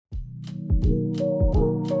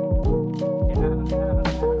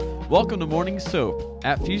Welcome to Morning Soap.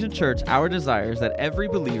 At Fusion Church, our desire is that every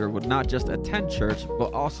believer would not just attend church,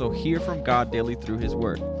 but also hear from God daily through His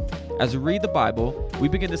Word. As we read the Bible, we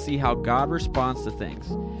begin to see how God responds to things.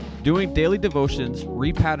 Doing daily devotions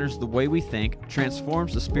repatterns the way we think,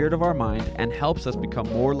 transforms the spirit of our mind, and helps us become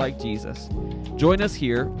more like Jesus. Join us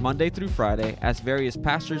here, Monday through Friday, as various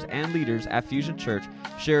pastors and leaders at Fusion Church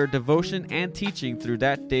share devotion and teaching through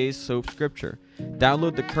that day's soap scripture.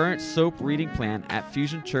 Download the current soap reading plan at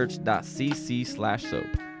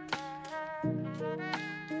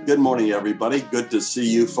fusionchurch.cc/soap. Good morning, everybody. Good to see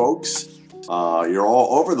you folks. You're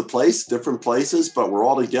all over the place, different places, but we're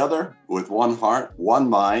all together with one heart, one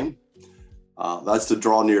mind. That's to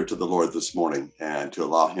draw near to the Lord this morning and to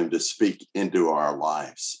allow Him to speak into our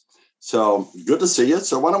lives. So good to see you.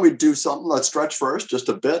 So why don't we do something? Let's stretch first just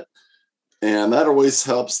a bit. And that always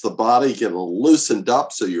helps the body get loosened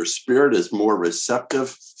up so your spirit is more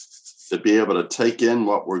receptive to be able to take in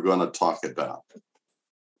what we're going to talk about.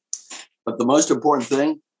 But the most important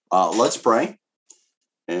thing, let's pray.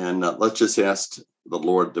 And let's just ask the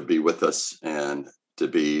Lord to be with us and to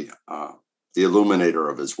be the illuminator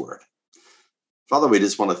of His Word. Father, we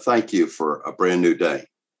just want to thank you for a brand new day,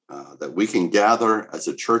 that we can gather as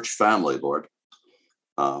a church family, Lord,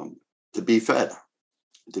 to be fed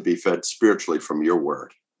spiritually from your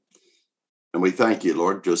Word. And we thank you,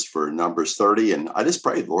 Lord, just for Numbers 30. And I just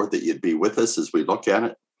pray, Lord, that you'd be with us as we look at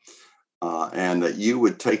it, and that you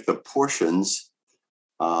would take the portions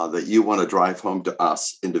that you want to drive home to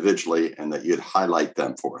us individually, and that you'd highlight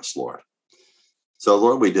them for us, Lord. So,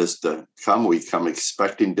 Lord, we just come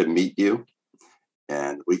expecting to meet you.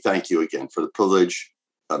 And we thank you again for the privilege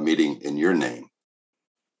of meeting in your name.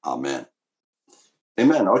 Amen.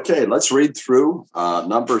 Amen. Okay, let's read through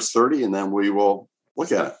Numbers 30, and then we will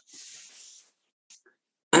look at it.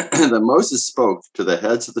 Then Moses spoke to the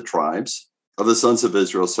heads of the tribes of the sons of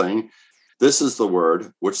Israel, saying, "This is the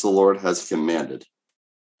word which the Lord has commanded.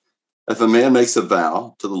 If a man makes a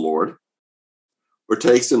vow to the Lord, or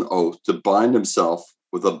takes an oath to bind himself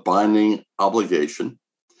with a binding obligation,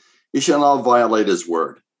 he shall not violate his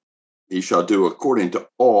word. He shall do according to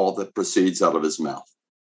all that proceeds out of his mouth.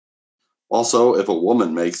 Also, if a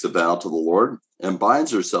woman makes a vow to the Lord and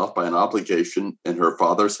binds herself by an obligation in her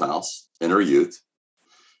father's house in her youth,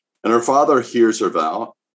 and her father hears her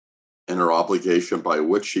vow and her obligation by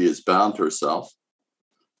which she has bound herself,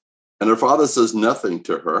 and her father says nothing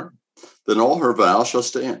to her, then all her vows shall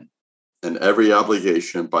stand, and every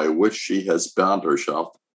obligation by which she has bound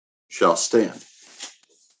herself shall stand.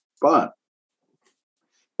 But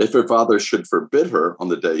if her father should forbid her on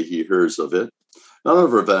the day he hears of it, none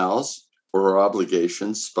of her vows or her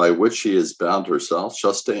obligations by which she has bound herself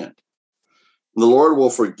shall stand. And the Lord will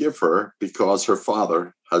forgive her because her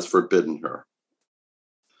father has forbidden her.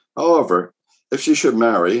 However, if she should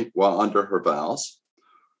marry while under her vows,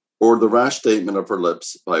 or the rash statement of her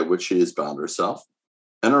lips by which she has bound herself,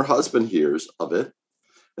 and her husband hears of it,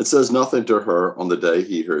 and says nothing to her on the day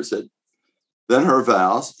he hears it, then her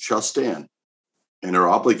vows shall stand, and her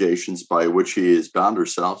obligations by which she has bound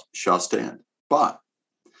herself shall stand. But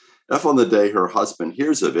if on the day her husband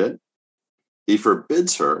hears of it, he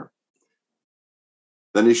forbids her,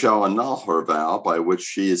 then he shall annul her vow by which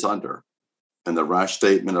she is under, and the rash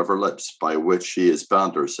statement of her lips by which she has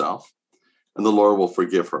bound herself, and the Lord will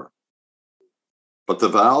forgive her. But the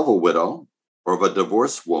vow of a widow or of a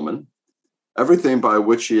divorced woman, everything by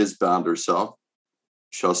which she has bound herself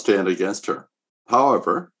shall stand against her.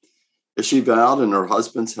 However, if she vowed in her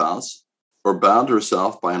husband's house or bound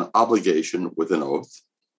herself by an obligation with an oath,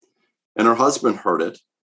 and her husband heard it,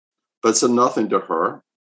 but said nothing to her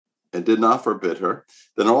and did not forbid her,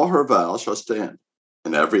 then all her vows shall stand,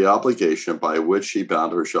 and every obligation by which she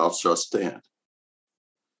bound herself shall stand.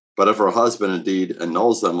 But if her husband indeed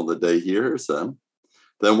annuls them on the day he hears them,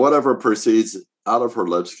 then whatever proceeds out of her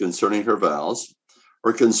lips concerning her vows,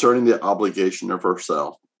 or concerning the obligation of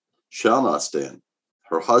herself, shall not stand.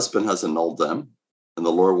 Her husband has annulled them, and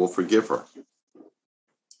the Lord will forgive her.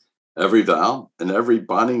 Every vow and every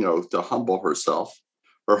binding oath to humble herself,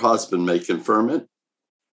 her husband may confirm it,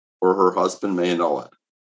 or her husband may annul it.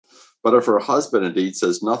 But if her husband indeed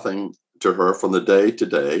says nothing to her from the day to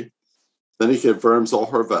day, then he confirms all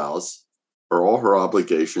her vows or all her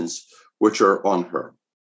obligations which are on her.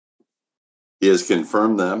 He has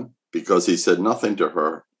confirmed them because he said nothing to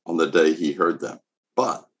her on the day he heard them.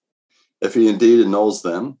 But if he indeed annuls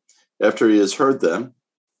them after he has heard them,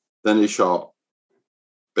 then he shall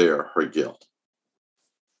bear her guilt.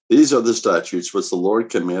 These are the statutes which the Lord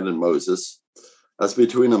commanded Moses as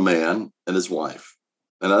between a man and his wife,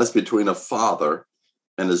 and as between a father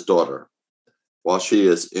and his daughter, while she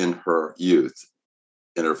is in her youth,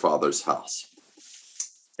 in her Father's house.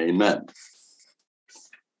 Amen.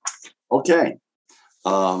 Okay.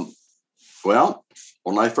 Well,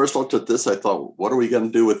 when I first looked at this, I thought, what are we going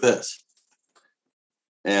to do with this?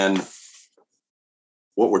 And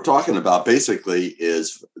what we're talking about basically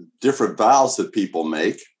is different vows that people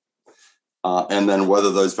make, and then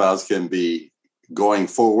whether those vows can be going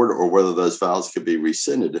forward or whether those vows can be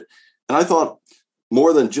rescinded. And I thought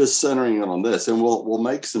more than just centering it on this, and we'll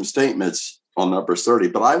make some statements on Numbers 30,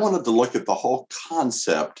 but I wanted to look at the whole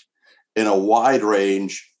concept in a wide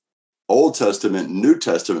range, Old Testament, New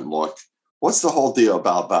Testament look. What's the whole deal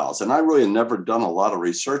about vows? And I really had never done a lot of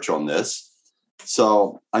research on this,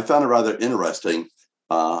 so I found it rather interesting,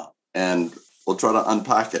 and we'll try to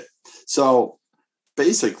unpack it. So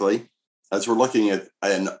basically, as we're looking at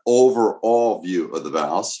an overall view of the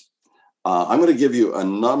vows, I'm going to give you a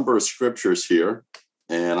number of scriptures here,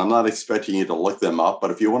 and I'm not expecting you to look them up,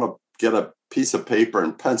 but if you want to get a piece of paper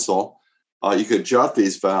and pencil, you could jot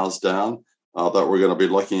these vows down that we're going to be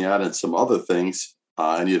looking at and some other things,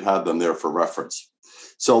 and you'd have them there for reference.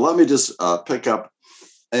 So let me just pick up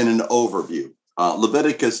in an overview.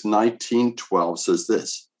 Leviticus 19:12 says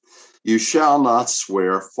this: "You shall not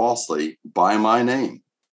swear falsely by my name,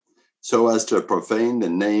 so as to profane the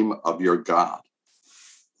name of your God."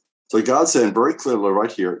 So God's saying very clearly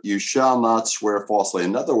right here, you shall not swear falsely.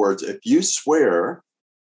 In other words, if you swear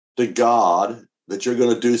to God that you're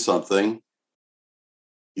going to do something,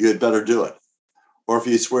 you had better do it. Or if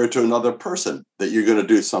you swear to another person that you're going to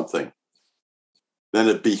do something, then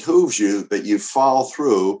it behooves you that you follow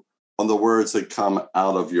through on the words that come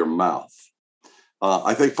out of your mouth.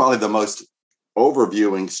 I think probably the most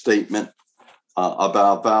overviewing statement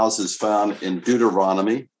about vows is found in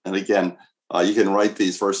Deuteronomy. And again, you can write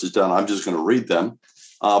these verses down. I'm just going to read them.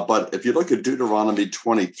 But if you look at Deuteronomy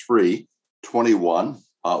 23:21,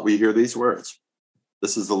 we hear these words.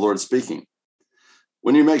 This is the Lord speaking.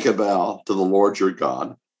 "When you make a vow to the Lord your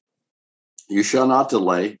God, you shall not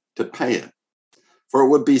delay to pay it, for it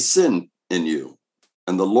would be sin in you,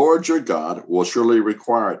 and the Lord your God will surely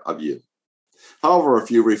require it of you. However, if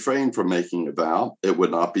you refrain from making a vow, it would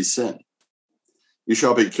not be sin. You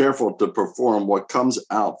shall be careful to perform what comes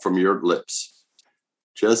out from your lips,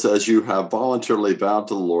 just as you have voluntarily vowed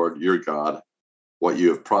to the Lord your God what you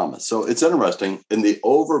have promised." So it's interesting. In the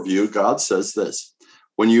overview, God says this: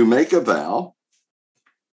 when you make a vow,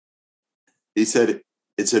 he said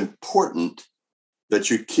it's important that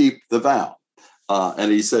you keep the vow.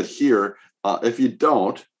 And he said here, if you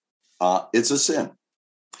don't, it's a sin.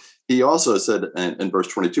 He also said in verse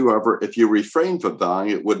 22, however, if you refrain from vowing,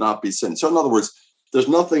 it would not be sin. So in other words, there's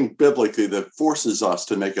nothing biblically that forces us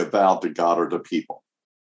to make a vow to God or to people.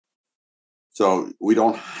 So we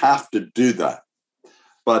don't have to do that.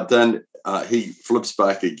 But then he flips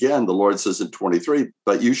back again. The Lord says in 23,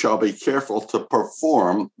 "But you shall be careful to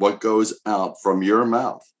perform what goes out from your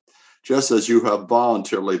mouth, just as you have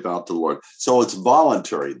voluntarily vowed to the Lord." So it's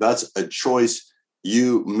voluntary. That's a choice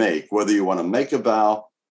you make, whether you want to make a vow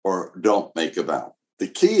or don't make a vow. The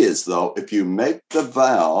key is, though, if you make the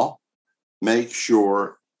vow, make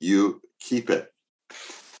sure you keep it.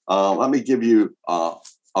 Let me give you a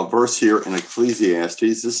verse here in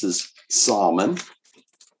Ecclesiastes. This is Solomon.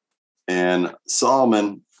 And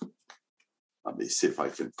Solomon, let me see if I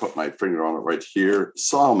can put my finger on it right here.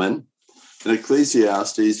 Solomon in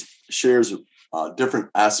Ecclesiastes shares different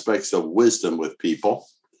aspects of wisdom with people.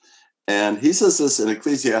 And he says this in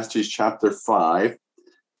Ecclesiastes chapter 5,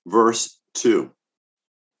 verse 2.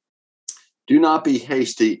 "Do not be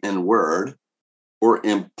hasty in word or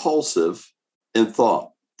impulsive in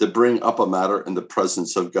thought to bring up a matter in the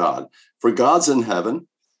presence of God. For God's in heaven,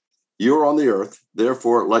 you are on the earth,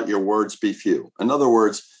 therefore let your words be few." In other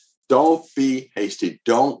words, don't be hasty.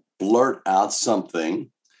 Don't blurt out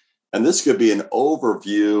something. And this could be an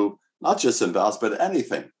overview, not just in vows, but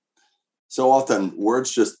anything. So often words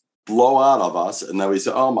just blow out of us, and then we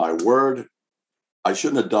say, "Oh, my word, I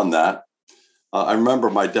shouldn't have done that." I remember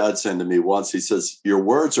my dad saying to me once, he says, "Your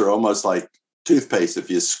words are almost like toothpaste. If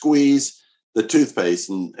you squeeze the toothpaste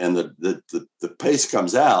and the paste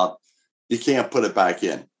comes out, you can't put it back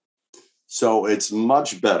in." So it's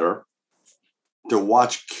much better to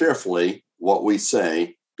watch carefully what we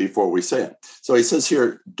say before we say it. So he says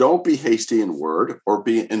here, don't be hasty in word or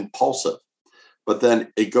be impulsive. But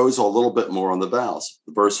then it goes a little bit more on the vows.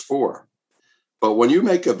 Verse 4, "But when you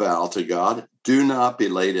make a vow to God, do not be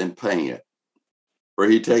late in paying it, for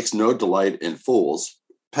he takes no delight in fools.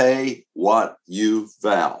 Pay what you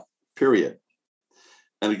vow," period.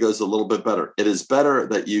 And it goes a little bit better. "It is better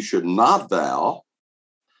that you should not vow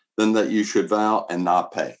than that you should vow and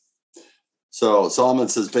not pay." So Solomon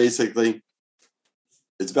says basically,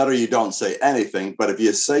 it's better you don't say anything, but if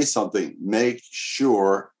you say something, make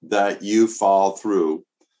sure that you follow through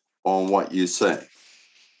on what you say.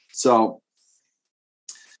 So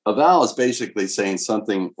a vow is basically saying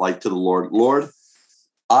something like to the Lord, Lord,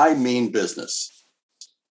 I mean business.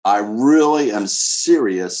 I really am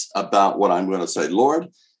serious about what I'm going to say. Lord,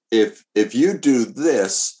 if you do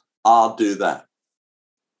this, I'll do that.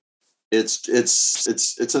 It's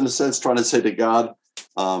in a sense trying to say to God,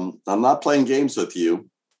 I'm not playing games with you.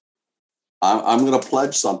 I'm going to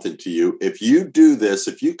pledge something to you. If you do this,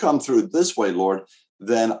 if you come through this way, Lord,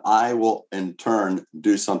 then I will in turn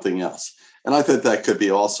do something else. And I think that could be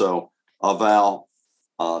also a vow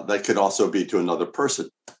that could also be to another person.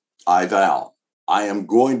 I vow, I am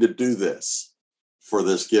going to do this for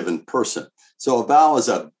this given person. So a vow is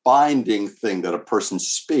a binding thing that a person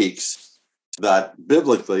speaks that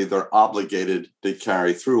biblically they're obligated to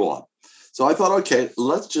carry through on. So I thought, okay,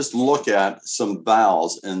 let's just look at some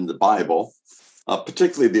vows in the Bible,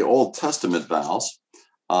 particularly the Old Testament vows,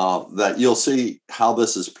 that you'll see how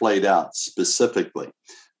this is played out specifically.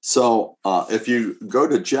 So if you go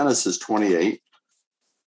to Genesis 28,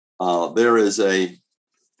 there is a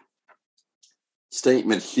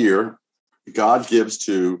statement here God gives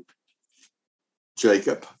to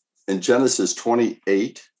Jacob in Genesis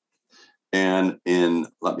 28. And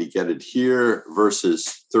let me get it here,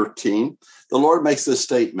 verses 13, the Lord makes this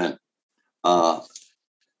statement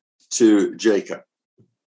to Jacob.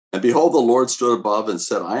 And behold, the Lord stood above and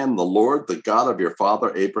said, I am the Lord, the God of your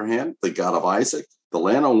father Abraham, the God of Isaac. The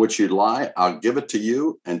land on which you lie, I'll give it to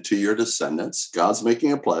you and to your descendants. God's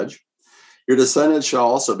making a pledge. Your descendants shall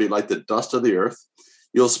also be like the dust of the earth.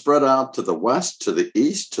 You'll spread out to the west, to the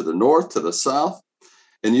east, to the north, to the south.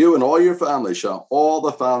 And you and all your family shall all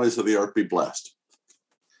the families of the earth be blessed.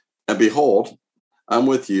 And behold, I'm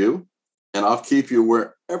with you, and I'll keep you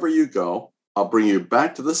wherever you go. I'll bring you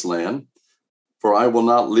back to this land, for I will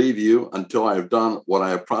not leave you until I have done what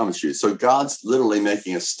I have promised you. So God's literally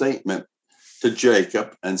making a statement to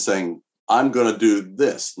Jacob and saying, I'm going to do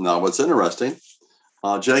this. Now, what's interesting,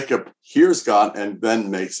 Jacob hears God and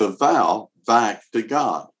then makes a vow back to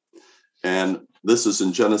God. And this is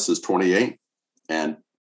in Genesis 28 and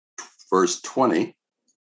verse 20.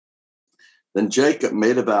 Then Jacob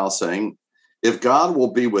made a vow saying, if God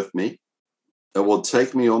will be with me and will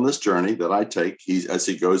take me on this journey that I take as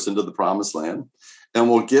he goes into the promised land and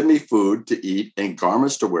will give me food to eat and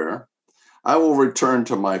garments to wear, I will return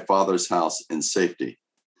to my father's house in safety.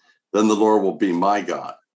 Then the Lord will be my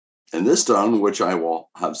God. And this stone, which I will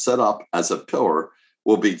have set up as a pillar,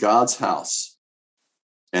 will be God's house.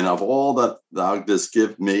 And of all that thou dost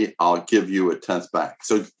give me, I'll give you a tenth back.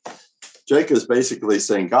 So Jacob is basically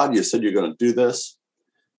saying, God, you said you're going to do this.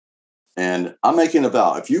 And I'm making a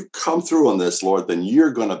vow. If you come through on this, Lord, then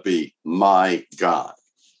you're going to be my God.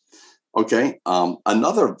 Okay.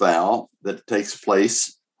 Another vow that takes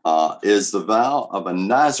place is the vow of a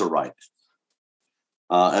Nazirite.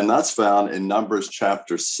 And that's found in Numbers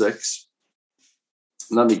chapter 6.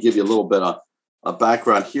 Let me give you a little bit of a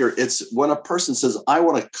background here. It's when a person says, I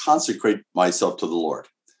want to consecrate myself to the Lord.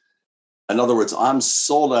 In other words, I'm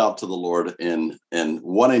sold out to the Lord in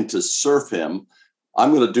wanting to serve him.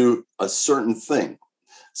 I'm going to do a certain thing.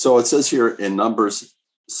 So it says here in Numbers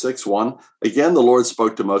 6:1, again, the Lord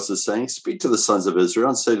spoke to Moses saying, speak to the sons of Israel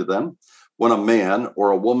and say to them, when a man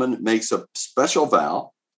or a woman makes a special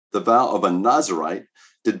vow, the vow of a Nazirite,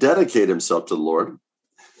 to dedicate himself to the Lord,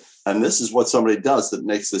 and this is what somebody does that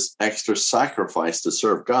makes this extra sacrifice to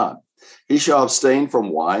serve God, he shall abstain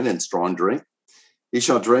from wine and strong drink. He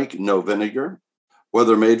shall drink no vinegar,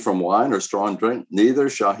 whether made from wine or strong drink, neither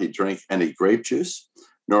shall he drink any grape juice,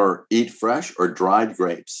 nor eat fresh or dried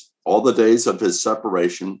grapes. All the days of his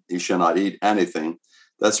separation, he shall not eat anything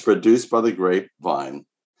that's produced by the grapevine,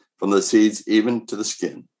 from the seeds even to the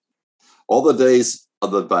skin. All the days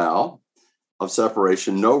of the vow of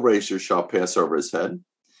separation, no razor shall pass over his head.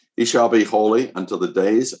 He shall be holy until the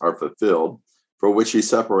days are fulfilled, for which he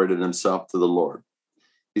separated himself to the Lord.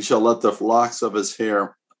 He shall let the locks of his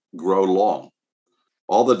hair grow long.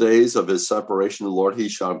 All the days of his separation, the Lord, he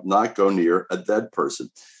shall not go near a dead person.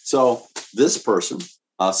 So this person,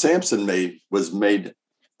 Samson was made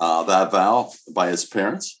that vow by his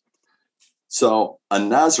parents. So a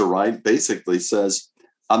Nazirite basically says,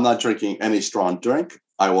 I'm not drinking any strong drink.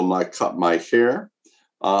 I will not cut my hair.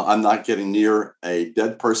 I'm not getting near a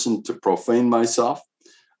dead person to profane myself.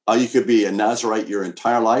 You could be a Nazirite your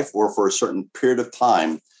entire life or for a certain period of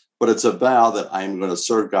time, but it's a vow that I'm going to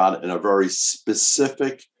serve God in a very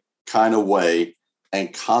specific kind of way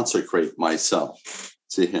and consecrate myself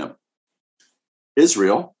to him.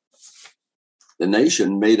 Israel, the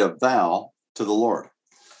nation, made a vow to the Lord.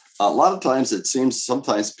 a lot of times it seems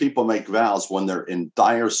sometimes people make vows when they're in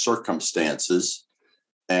dire circumstances.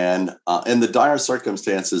 And in the dire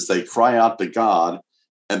circumstances, they cry out to God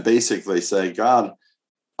and basically say, God,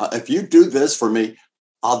 if you do this for me,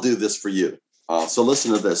 I'll do this for you. So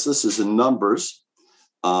listen to this. This is in Numbers,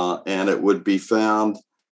 and it would be found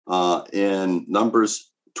in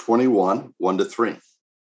Numbers 21, 1-3.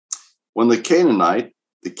 When the Canaanite,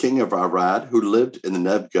 the king of Arad, who lived in the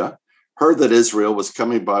Negev, heard that Israel was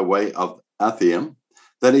coming by way of Athaim,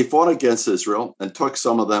 then he fought against Israel and took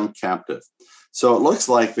some of them captive. So it looks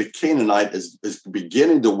like the Canaanite is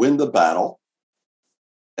beginning to win the battle,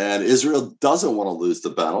 and Israel doesn't want to lose the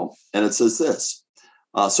battle. And it says this,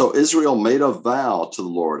 so Israel made a vow to the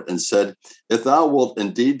Lord and said, if thou wilt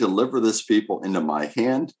indeed deliver this people into my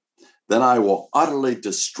hand, then I will utterly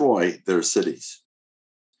destroy their cities.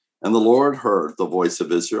 And the Lord heard the voice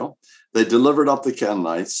of Israel. They delivered up the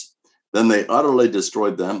Canaanites. Then they utterly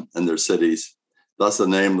destroyed them and their cities. Thus the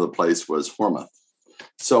name of the place was Hormah.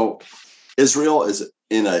 So Israel is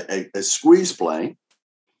in a squeeze play,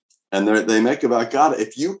 and they make about God,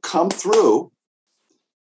 if you come through,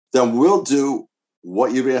 then we'll do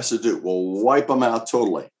what you've asked to do. We'll wipe them out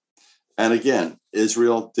totally. And again,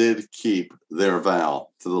 Israel did keep their vow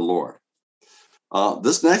to the Lord.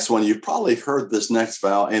 This next one, you've probably heard this next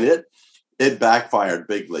vow, and it backfired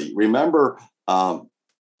bigly. Remember,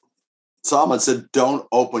 Solomon said, don't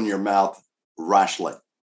open your mouth rashly.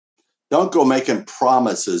 Don't go making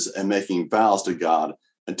promises and making vows to God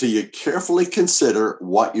until you carefully consider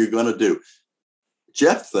what you're going to do.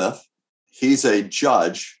 Jephthah, he's a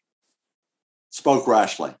judge, spoke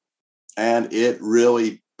rashly, and it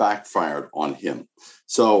really backfired on him.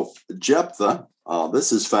 So Jephthah,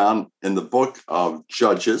 this is found in the book of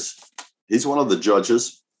Judges. He's one of the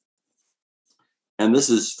judges. And this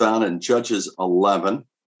is found in Judges 11.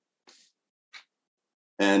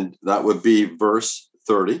 And that would be verse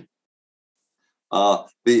 30.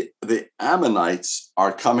 The Ammonites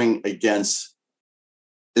are coming against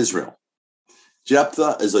Israel.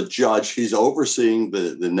 Jephthah is a judge. He's overseeing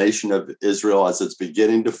the nation of Israel as it's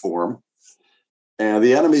beginning to form. And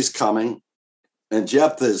the enemy's coming. And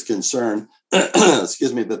Jephthah is concerned,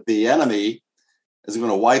 that the enemy is going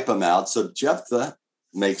to wipe him out. So Jephthah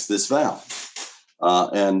makes this vow.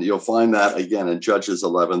 And you'll find that again in Judges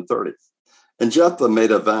 11:30. And Jephthah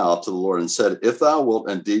made a vow to the Lord and said, if thou wilt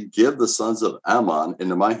indeed give the sons of Ammon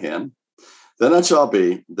into my hand, then it shall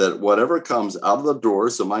be that whatever comes out of the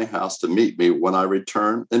doors of my house to meet me when I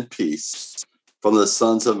return in peace from the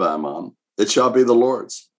sons of Ammon, it shall be the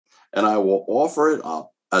Lord's, and I will offer it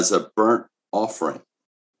up as a burnt offering.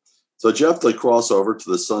 So Jephthah crossed over to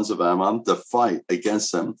the sons of Ammon to fight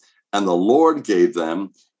against them, and the Lord gave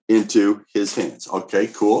them into his hands. Okay,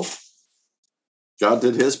 cool. God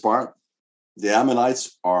did his part. The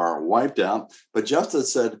Ammonites are wiped out. But Jephthah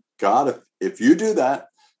said, God, if you do that,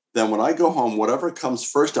 then when I go home, whatever comes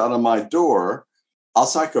first out of my door, I'll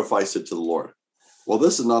sacrifice it to the Lord. Well,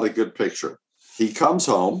 this is not a good picture. He comes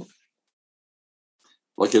home.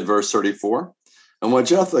 Look at verse 34. And when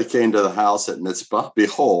Jephthah came to the house at Mizpah,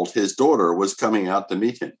 behold, his daughter was coming out to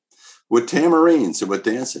meet him with tamarines and with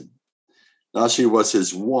dancing. Now she was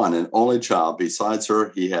his one and only child. Besides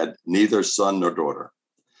her, he had neither son nor daughter.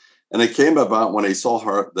 And it came about when he saw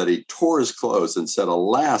her that he tore his clothes and said,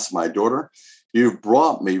 alas, my daughter, you've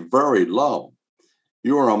brought me very low.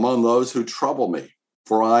 You are among those who trouble me,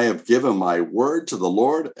 for I have given my word to the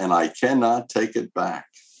Lord, and I cannot take it back.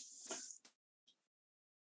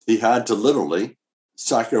 He had to literally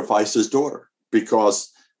sacrifice his daughter because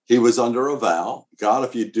he was under a vow. God,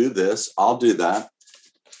 if you do this, I'll do that.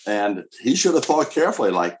 And he should have thought carefully,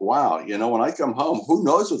 like, wow, when I come home, who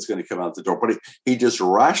knows what's going to come out the door? But he just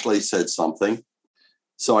rashly said something.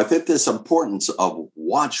 So I think this importance of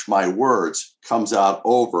watch my words comes out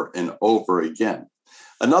over and over again.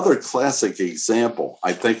 Another classic example,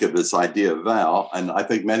 I think, of this idea of vow, and I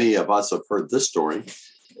think many of us have heard this story,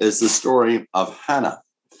 is the story of Hannah.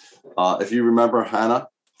 If you remember Hannah,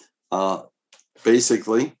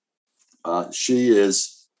 basically, she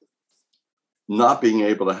is not being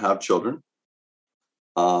able to have children.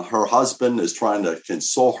 Her husband is trying to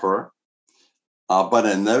console her. But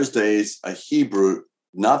in those days, a Hebrew,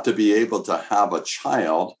 not to be able to have a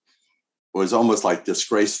child was almost like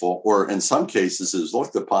disgraceful, or in some cases is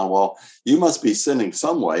looked upon, well, you must be sinning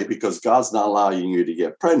some way because God's not allowing you to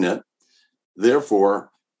get pregnant.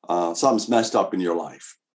 Therefore, something's messed up in your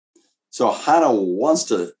life. So Hannah wants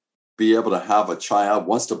to be able to have a child,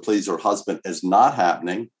 wants to please her husband, is not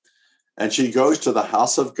happening. And she goes to the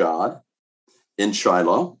house of God in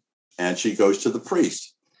Shiloh, and she goes to the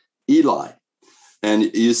priest, Eli.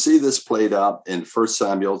 And you see this played out in 1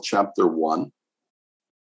 Samuel chapter 1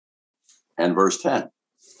 and verse 10.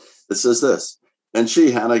 It says this, and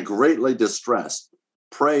she, Hannah, greatly distressed,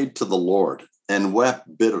 prayed to the Lord and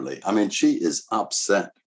wept bitterly. I mean, she is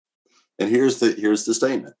upset. And here's the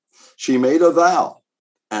statement. She made a vow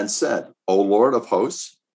and said, O Lord of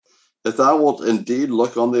hosts, if thou wilt indeed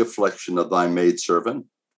look on the affliction of thy maidservant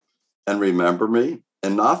and remember me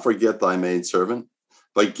and not forget thy maidservant,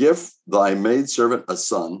 but give thy maidservant a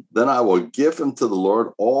son, then I will give him to the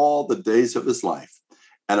Lord all the days of his life,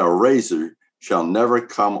 and a razor shall never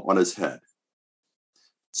come on his head.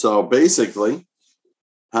 So basically,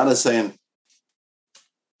 Hannah's saying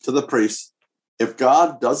to the priest, if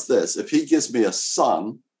God does this, if he gives me a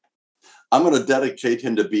son, I'm going to dedicate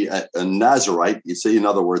him to be a Nazarite. You see, in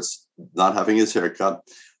other words, not having his hair cut.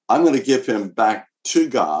 I'm going to give him back to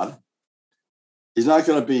God. He's not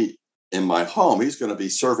going to be in my home. He's going to be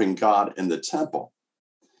serving God in the temple.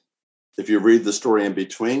 If you read the story in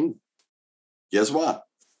between, guess what?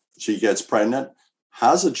 She gets pregnant,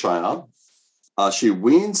 has a child. She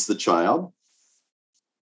weans the child.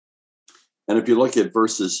 And if you look at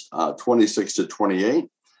verses 26 to 28,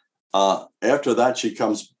 after that, she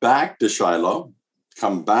comes back to Shiloh,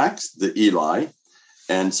 comes back to Eli,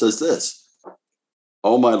 and says this,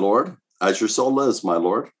 O my Lord, as your soul lives, my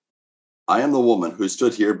Lord, I am the woman who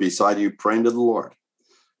stood here beside you praying to the Lord.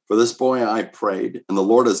 For this boy I prayed, and the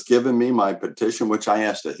Lord has given me my petition, which I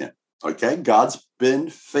asked of him. Okay, God's been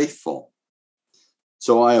faithful.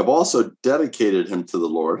 So I have also dedicated him to the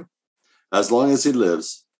Lord. As long as he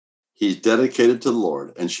lives, he's dedicated to the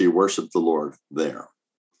Lord, and she worshiped the Lord there.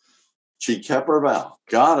 She kept her vow.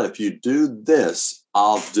 God, if you do this,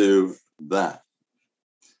 I'll do that.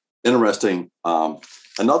 Interesting.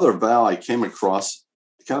 Another vow I came across,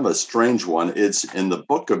 kind of a strange one. It's in the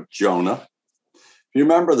book of Jonah. If you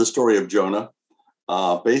remember the story of Jonah,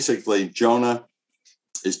 basically Jonah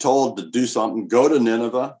is told to do something, go to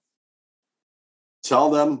Nineveh,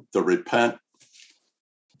 tell them to repent.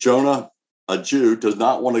 Jonah, a Jew, does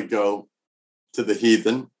not want to go to the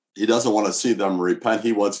heathen. He doesn't want to see them repent.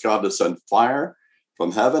 He wants God to send fire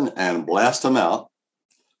from heaven and blast them out.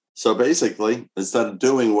 So basically, instead of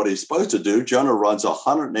doing what he's supposed to do, Jonah runs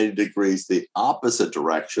 180 degrees the opposite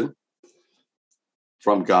direction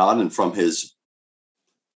from God and from his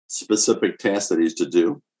specific task that he's to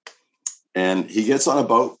do. And he gets on a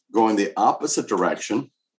boat going the opposite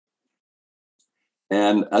direction.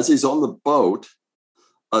 And as he's on the boat,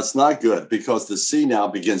 it's not good because the sea now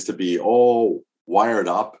begins to be all wired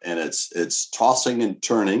up and it's tossing and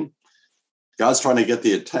turning. God's trying to get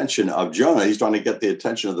the attention of Jonah. He's trying to get the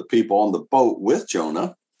attention of the people on the boat with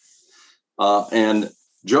Jonah. And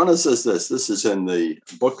Jonah says this. This is in the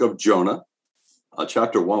book of Jonah,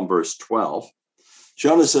 chapter 1, verse 12.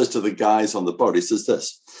 Jonah says to the guys on the boat, he says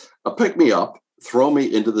this, pick me up, throw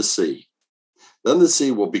me into the sea. Then the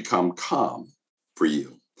sea will become calm for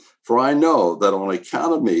you. For I know that on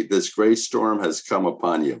account of me, this great storm has come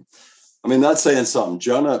upon you. I mean, that's saying something.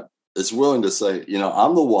 Jonah is willing to say,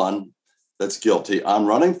 I'm the one that's guilty. I'm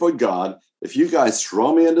running for God. If you guys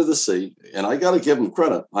throw me into the sea, and I got to give him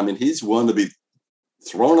credit. I mean, he's willing to be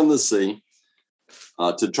thrown in the sea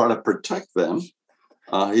to try to protect them.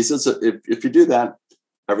 He says, if you do that,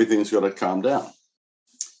 everything's going to calm down.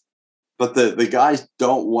 But the guys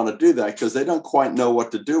don't want to do that because they don't quite know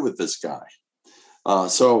what to do with this guy.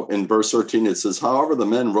 So in verse 13, it says, however, the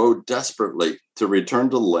men rowed desperately to return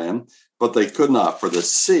to the land, but they could not, for the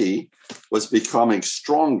sea was becoming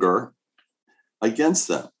stronger against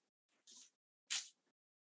them.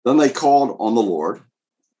 Then they called on the Lord.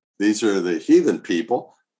 These are the heathen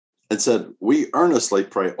people, and said, we earnestly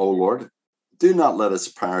pray, O Lord, do not let us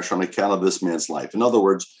perish on account of this man's life. In other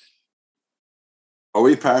words, are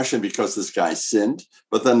we perishing because this guy sinned?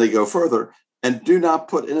 But then they go further, and do not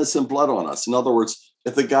put innocent blood on us. In other words,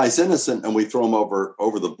 if the guy's innocent and we throw him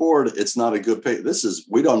over the board, it's not a good pay.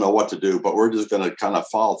 We don't know what to do, but we're just going to kind of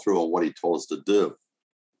follow through on what he told us to do.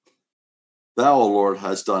 Thou, O Lord,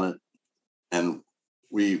 hast done it, and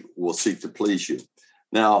we will seek to please you.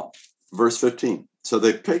 Now, verse 15. So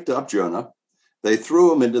they picked up Jonah, they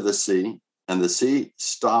threw him into the sea, and the sea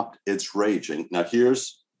stopped its raging. Now,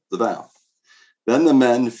 here's the vow. Then the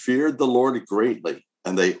men feared the Lord greatly,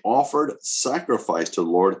 and they offered sacrifice to the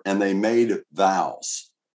Lord, and they made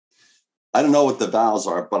vows. I don't know what the vows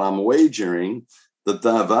are, but I'm wagering that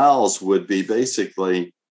the vows would be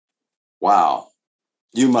basically, wow,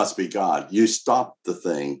 you must be God. You stopped the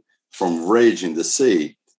thing from raging the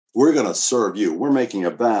sea. We're going to serve you. We're making a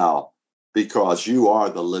vow because you are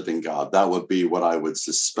the living God. That would be what I would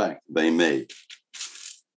suspect they made.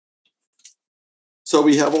 So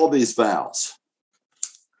we have all these vows.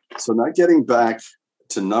 So now getting back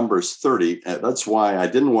to Numbers 30, that's why I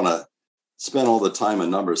didn't want to spend all the time in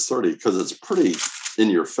Numbers 30, because it's pretty in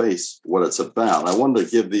your face what it's about. I wanted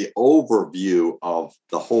to give the overview of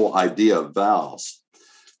the whole idea of vows.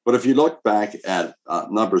 But if you look back at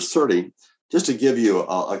Numbers 30, just to give you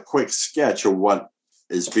a quick sketch of what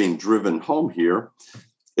is being driven home here,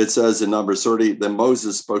 it says in Numbers 30, then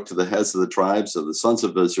Moses spoke to the heads of the tribes of the sons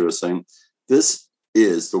of Israel, saying, this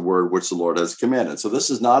is the word which the Lord has commanded. So this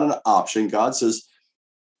is not an option. God says,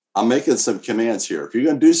 I'm making some commands here. If you're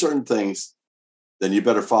going to do certain things, then you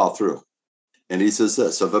better follow through. And he says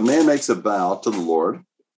this, if a man makes a vow to the Lord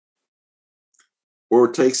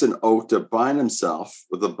or takes an oath to bind himself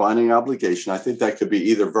with a binding obligation, I think that could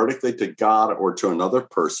be either vertically to God or to another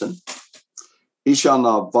person, he shall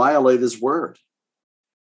not violate his word.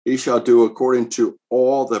 He shall do according to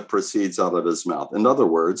all that proceeds out of his mouth. In other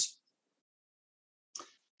words,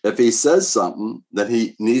 if he says something, then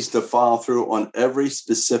he needs to follow through on every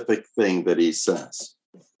specific thing that he says.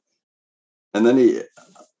 And then he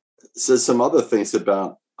says some other things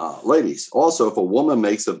about ladies. Also, if a woman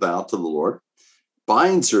makes a vow to the Lord,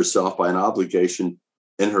 binds herself by an obligation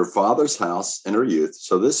in her father's house in her youth.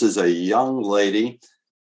 So this is a young lady.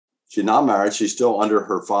 She's not married. She's still under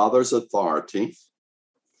her father's authority.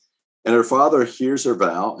 And her father hears her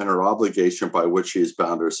vow and her obligation by which she has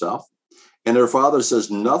bound herself. And her father says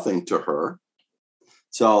nothing to her.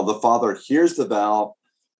 So the father hears the vow,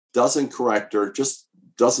 doesn't correct her, just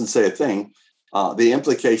doesn't say a thing. The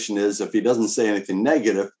implication is if he doesn't say anything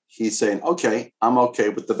negative, he's saying, okay, I'm okay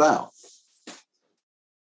with the vow.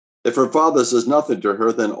 If her father says nothing to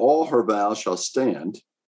her, then all her vows shall stand,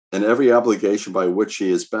 and every obligation by which she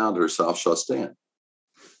has bound herself shall stand.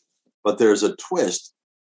 But there's a twist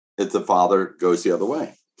if the father goes the other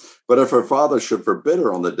way. But if her father should forbid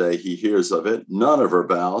her on the day he hears of it, none of her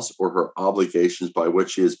vows or her obligations by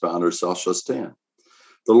which she has bound herself shall stand.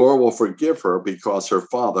 The Lord will forgive her because her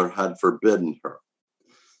father had forbidden her.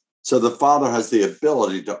 So the father has the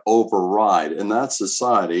ability to override. In that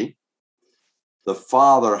society, the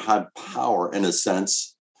father had power, in a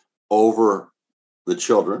sense, over the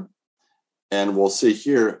children. And we'll see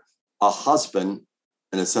here, a husband,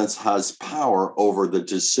 in a sense, has power over the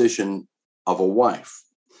decision of a wife.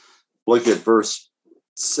 Look at verse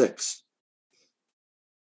 6.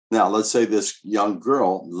 Now, let's say this young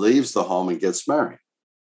girl leaves the home and gets married.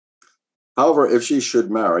 However, if she should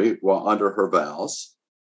marry while under her vows,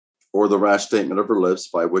 or the rash statement of her lips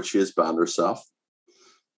by which she has bound herself,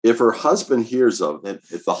 if her husband hears of it,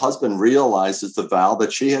 if the husband realizes the vow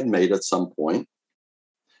that she had made at some point,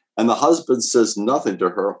 and the husband says nothing to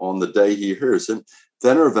her on the day he hears it,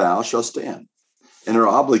 then her vow shall stand, and her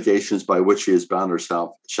obligations by which she has bound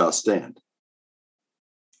herself shall stand.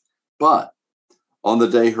 But on the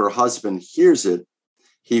day her husband hears it,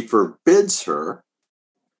 he forbids her,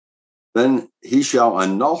 then he shall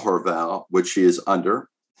annul her vow which she is under,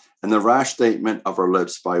 and the rash statement of her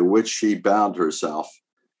lips by which she bound herself,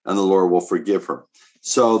 and the Lord will forgive her.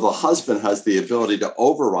 So the husband has the ability to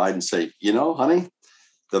override and say, you know, honey,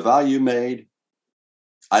 the vow you made,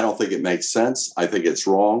 I don't think it makes sense. I think it's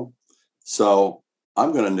wrong. So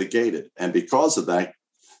I'm going to negate it. And because of that,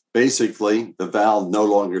 basically, the vow no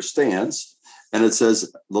longer stands. And it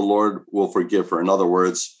says the Lord will forgive her. In other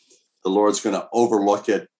words, the Lord's going to overlook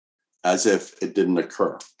it as if it didn't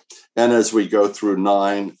occur. And as we go through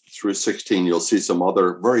 9 through 16, you'll see some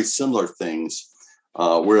other very similar things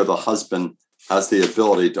where the husband has the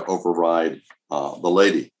ability to override the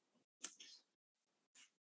lady.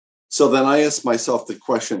 So then I asked myself the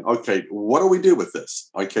question, okay, what do we do with this?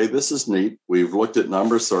 Okay, this is neat. We've looked at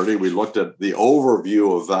Numbers 30. We looked at the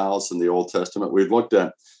overview of vows in the Old Testament. We've looked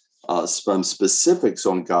at some specifics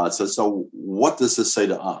on God. So what does this say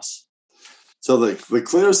to us? So the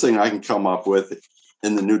clearest thing I can come up with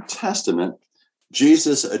in the New Testament,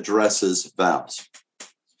 Jesus addresses vows.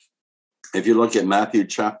 If you look at Matthew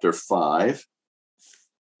chapter 5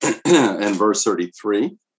 and verse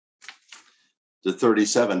 33 to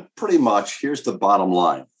 37, pretty much here's the bottom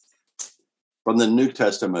line from the New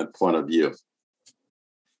Testament point of view.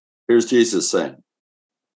 Here's Jesus saying,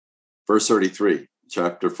 verse 33,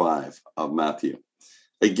 chapter 5 of Matthew.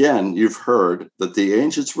 Again, you've heard that the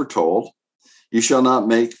ancients were told, you shall not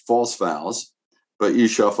make false vows, but you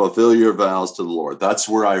shall fulfill your vows to the Lord. That's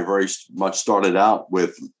where I very much started out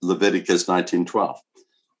with Leviticus 19:12.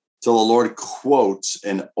 So the Lord quotes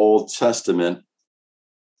an Old Testament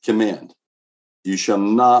command. You shall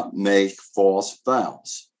not make false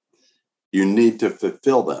vows. You need to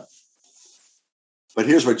fulfill them. But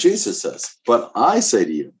here's what Jesus says. But I say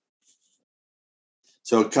to you.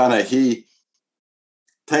 So kind of he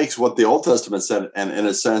takes what the Old Testament said and, in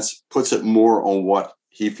a sense, puts it more on what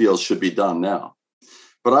he feels should be done now.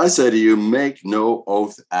 But I say to you, make no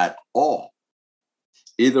oath at all,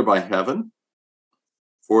 either by heaven,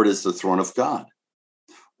 for it is the throne of God,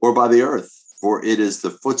 or by the earth, for it is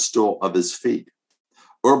the footstool of his feet,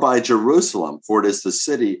 or by Jerusalem, for it is the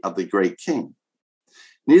city of the great king.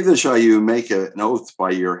 Neither shall you make an oath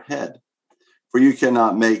by your head, for you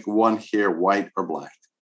cannot make one hair white or black.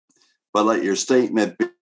 But let your statement be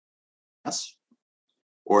yes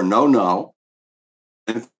or no, no,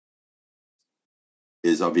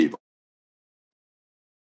 is of evil.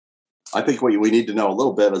 I think what we need to know a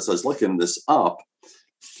little bit as I was looking this up,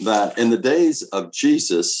 that in the days of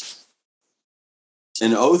Jesus,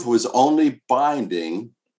 an oath was only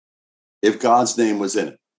binding if God's name was in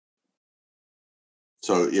it.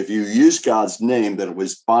 So if you use God's name, then it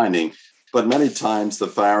was binding. But many times the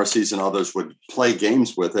Pharisees and others would play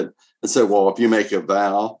games with it and say, well, if you make a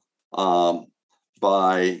vow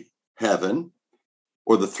by heaven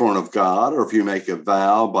or the throne of God, or if you make a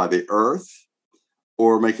vow by the earth,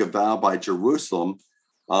 or make a vow by Jerusalem,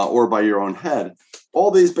 or by your own head, all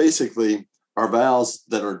these basically are vows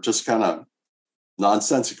that are just kind of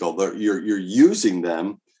nonsensical. You're using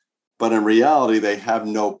them, but in reality, they have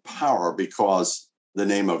no power because the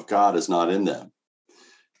name of God is not in them.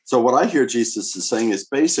 So what I hear Jesus is saying is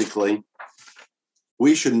basically,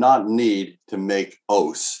 we should not need to make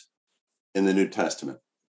oaths in the New Testament.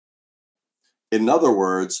 In other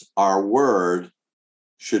words, our word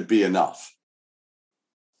should be enough.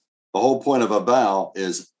 The whole point of a vow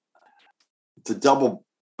is to double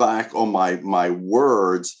back on my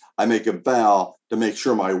words. I make a vow to make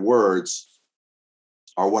sure my words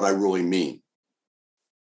are what I really mean.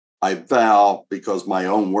 I vow because my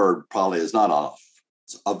own word probably is not enough.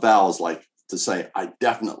 A vow is like to say, I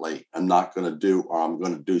definitely am not going to do, or I'm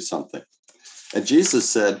going to do something. And Jesus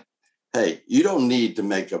said, hey, you don't need to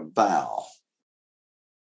make a vow.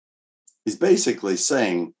 He's basically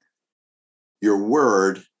saying your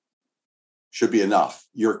word should be enough.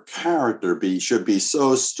 Your character should be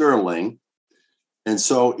so sterling and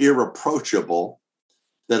so irreproachable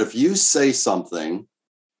that if you say something,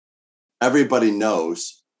 everybody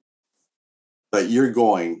knows that you're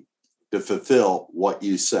going to fulfill what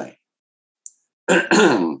you say.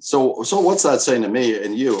 So what's that saying to me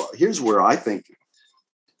and you? Here's where I think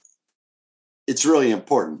it's really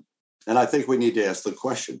important. And I think we need to ask the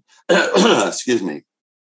question, excuse me,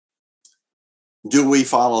 do we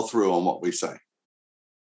follow through on what we say?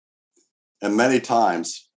 And many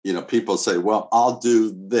times, people say, well, I'll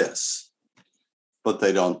do this, but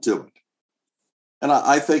they don't do it. And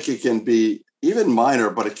I think it can be even minor,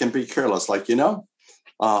 but it can be careless. Like,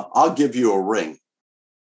 I'll give you a ring.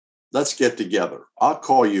 Let's get together. I'll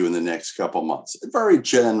call you in the next couple months. Very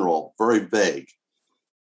general, very vague,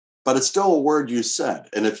 but it's still a word you said.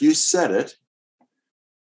 And if you said it,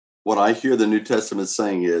 what I hear the New Testament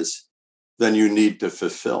saying is, then you need to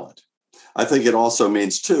fulfill it. I think it also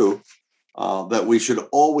means, too, that we should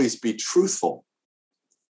always be truthful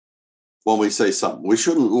when we say something. We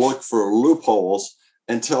shouldn't look for loopholes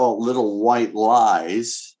and tell little white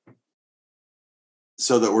lies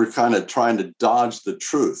so that we're kind of trying to dodge the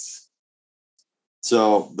truth.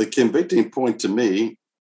 So the convicting point to me,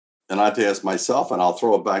 and I have to ask myself, and I'll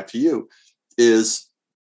throw it back to you, is,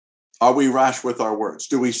 are we rash with our words?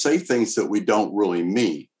 Do we say things that we don't really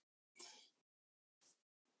mean?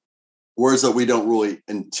 Words that we don't really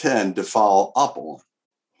intend to follow up on?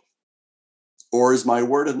 Or is my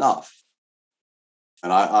word enough?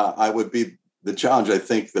 And I would be the challenge I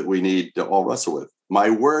think that we need to all wrestle with. My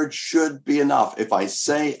word should be enough. If I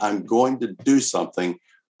say I'm going to do something,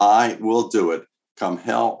 I will do it, come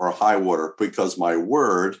hell or high water, because my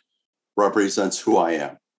word represents who I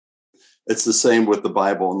am. It's the same with the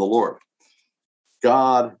Bible and the Lord.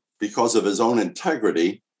 God, because of his own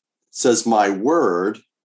integrity, says my word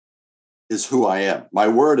is who I am. My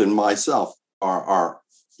word and myself are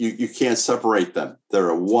you can't separate them. They're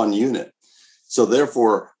a one unit. So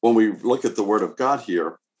therefore, when we look at the word of God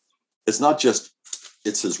here, it's not just,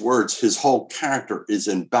 it's his words. His whole character is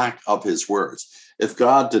in back of his words. If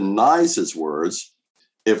God denies his words,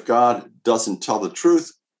 if God doesn't tell the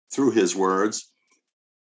truth through his words,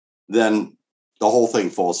 then the whole thing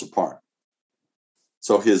falls apart.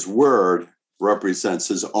 So his word represents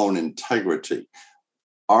his own integrity.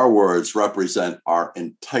 Our words represent our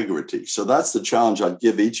integrity. So that's the challenge I'd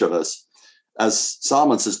give each of us. As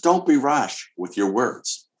Solomon says, don't be rash with your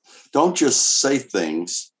words. Don't just say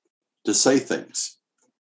things to say things.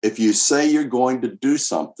 If you say you're going to do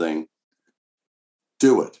something,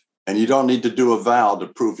 do it. And you don't need to do a vow to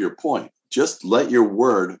prove your point. Just let your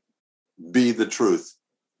word be the truth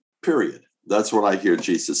period. That's what I hear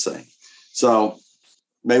Jesus saying. So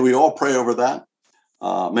may we all pray over that.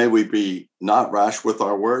 May we be not rash with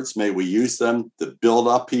our words. May we use them to build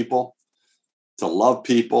up people, to love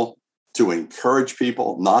people, to encourage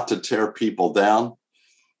people, not to tear people down,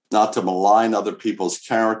 not to malign other people's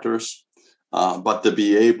characters, but to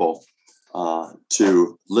be able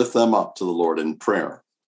to lift them up to the Lord in prayer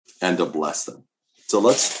and to bless them. So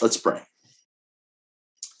let's pray.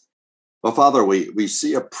 Well, Father, we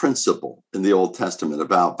see a principle in the Old Testament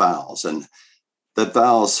about vows, and that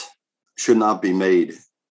vows should not be made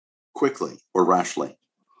quickly or rashly.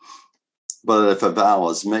 But if a vow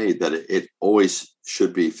is made, that it always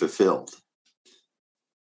should be fulfilled.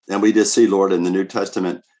 And we just see, Lord, in the New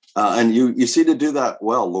Testament, and you see to do that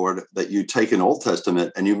well, Lord, that you take an Old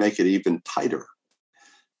Testament and you make it even tighter,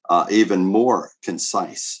 even more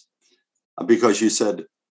concise, because you said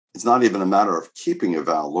it's not even a matter of keeping a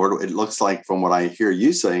vow, Lord. It looks like, from what I hear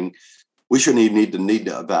you saying, we shouldn't even need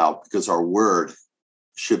a vow because our word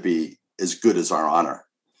should be as good as our honor.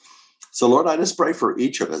 So, Lord, I just pray for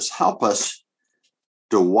each of us. Help us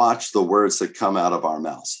to watch the words that come out of our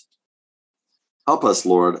mouths. Help us,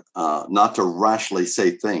 Lord, not to rashly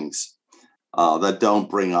say things that don't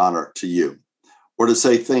bring honor to you, or to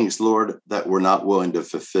say things, Lord, that we're not willing to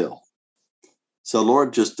fulfill. So,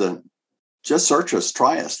 Lord, just search us,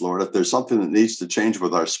 try us, Lord. If there's something that needs to change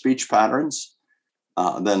with our speech patterns,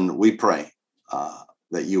 then we pray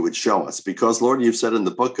that you would show us. Because, Lord, you've said in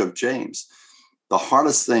the book of James, the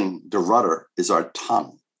hardest thing to rudder is our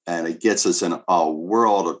tongue, and it gets us in a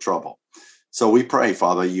world of trouble. So we pray,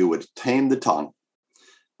 Father, you would tame the tongue,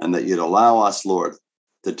 and that you'd allow us, Lord,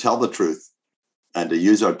 to tell the truth and to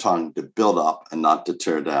use our tongue to build up and not to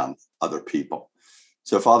tear down other people.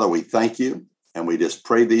 So, Father, we thank you, and we just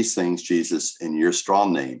pray these things, Jesus, in your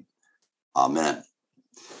strong name. Amen.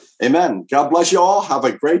 Amen. God bless you all. Have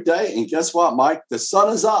a great day. And guess what, Mike? The sun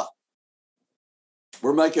is up.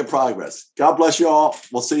 We're making progress. God bless you all.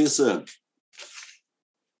 We'll see you soon.